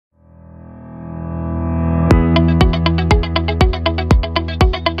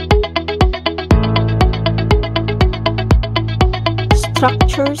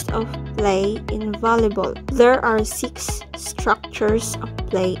Structures of play in volleyball. There are 6 structures of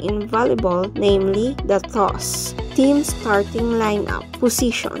play in volleyball, namely the toss, team starting lineup,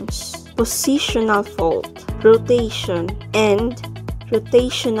 positions, positional fault, rotation, and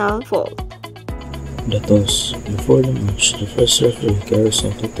rotational fault. The toss. Before the match, the first referee carries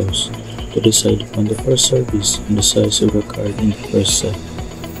out the toss to decide upon the first service and the size of the card in the first set.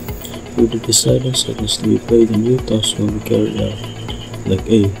 If the deciding set is to be played, the new toss will be carried out. Like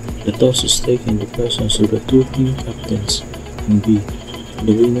A, the toss is taken in the presence of the 2 team captains, and B, the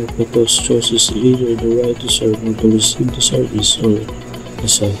winner of the toss chooses either the right to serve or to receive the service or the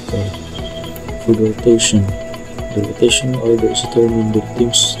side card. For the rotational order is determined by the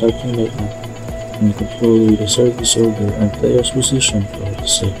team's starting lineup and control with the service order and player's position throughout the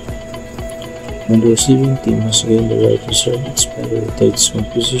set. When the receiving team has gained the right to serve, its player rotates one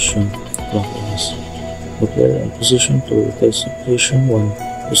position clockwise. The player in position 2 rotates to position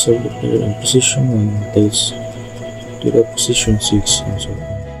 1 to serve. The player in position 1 rotates to the position 6 and so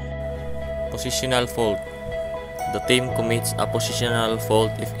on. Positional fault. The team commits a positional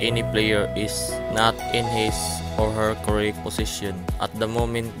fault if any player is not in his or her correct position at the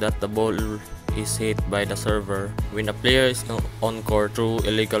moment that the ball is hit by the server. When a player is on court through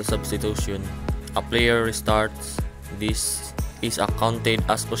illegal substitution, a player restarts. This is accounted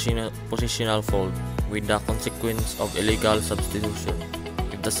as positional fault with the consequence of illegal substitution.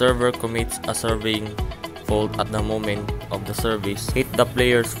 If the server commits a serving fault at the moment of the service hit, the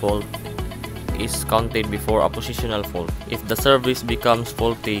player's fault is counted before a positional fault. If the service becomes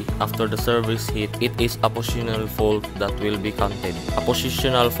faulty after the service hit, it is a positional fault that will be counted. A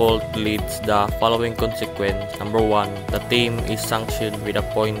positional fault leads the following consequence. Number 1, the team is sanctioned with a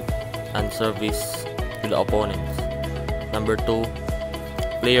point and service to the opponents. Number 2,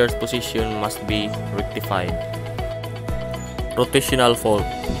 player's position must be rectified. Rotational fault.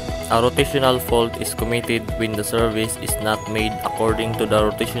 A rotational fault is committed when the service is not made according to the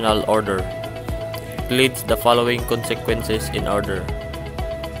rotational order. It leads the following consequences in order.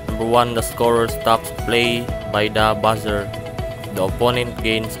 Number 1, the scorer stops play by the buzzer. The opponent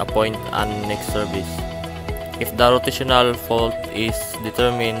gains a point and next service. If the rotational fault is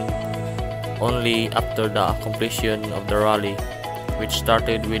determined only after the completion of the rally, which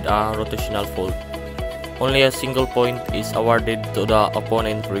started with a rotational fault, only a single point is awarded to the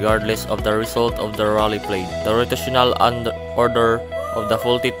opponent regardless of the result of the rally played. The rotational order of the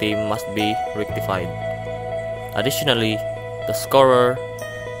faulty team must be rectified. Additionally, the scorer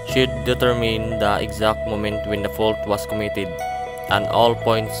should determine the exact moment when the fault was committed, and all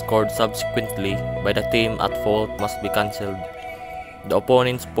points scored subsequently by the team at fault must be cancelled. The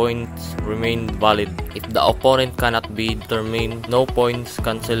opponent's points remain valid. If the opponent cannot be determined, no points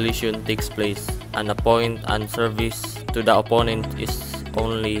cancellation takes place, and a point and service to the opponent is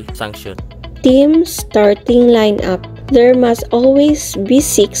only sanctioned. Team starting lineup. There must always be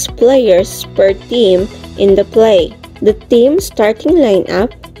 6 players per team in the play. The team starting lineup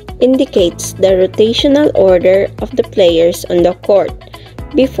indicates the rotational order of the players on the court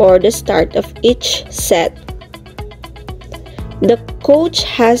before the start of each set. The coach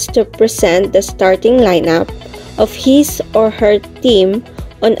has to present the starting lineup of his or her team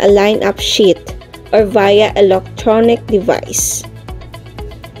on a lineup sheet or via electronic device.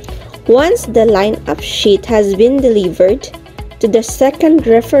 Once the lineup sheet has been delivered to the second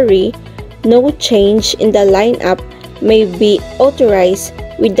referee, no change in the lineup may be authorized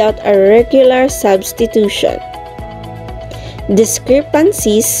without a regular substitution.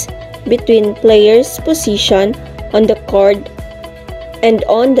 Discrepancies between players' position on the court and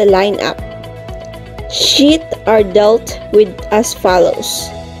on the lineup sheet are dealt with as follows.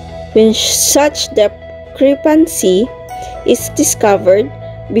 When such discrepancy is discovered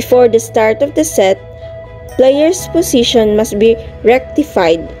before the start of the set, player's position must be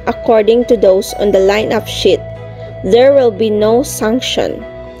rectified according to those on the lineup sheet. There will be no sanction.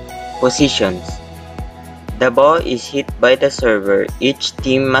 Positions. The ball is hit by the server. Each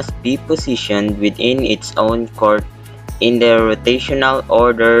team must be positioned within its own court. In the rotational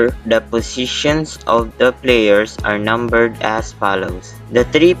order, the positions of the players are numbered as follows. The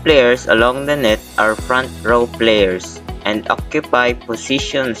 3 players along the net are front row players and occupy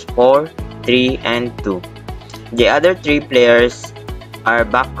positions 4, 3, and 2. The other 3 players are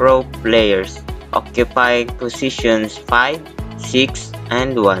back row players, occupying positions 5, 6,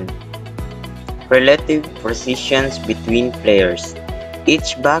 and 1. Relative positions between players.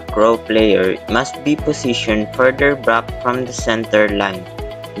 Each back row player must be positioned further back from the center line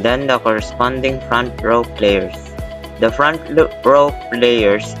than the corresponding front row players. The front row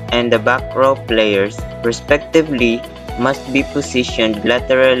players and the back row players, respectively, must be positioned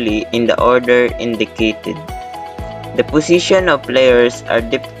laterally in the order indicated. The position of players are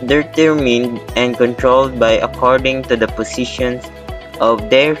determined and controlled by according to the positions of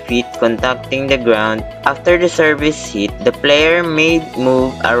their feet contacting the ground. After the service hit, the player may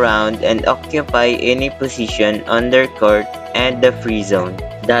move around and occupy any position on their court and the free zone.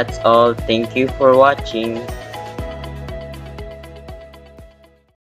 That's all. Thank you for watching.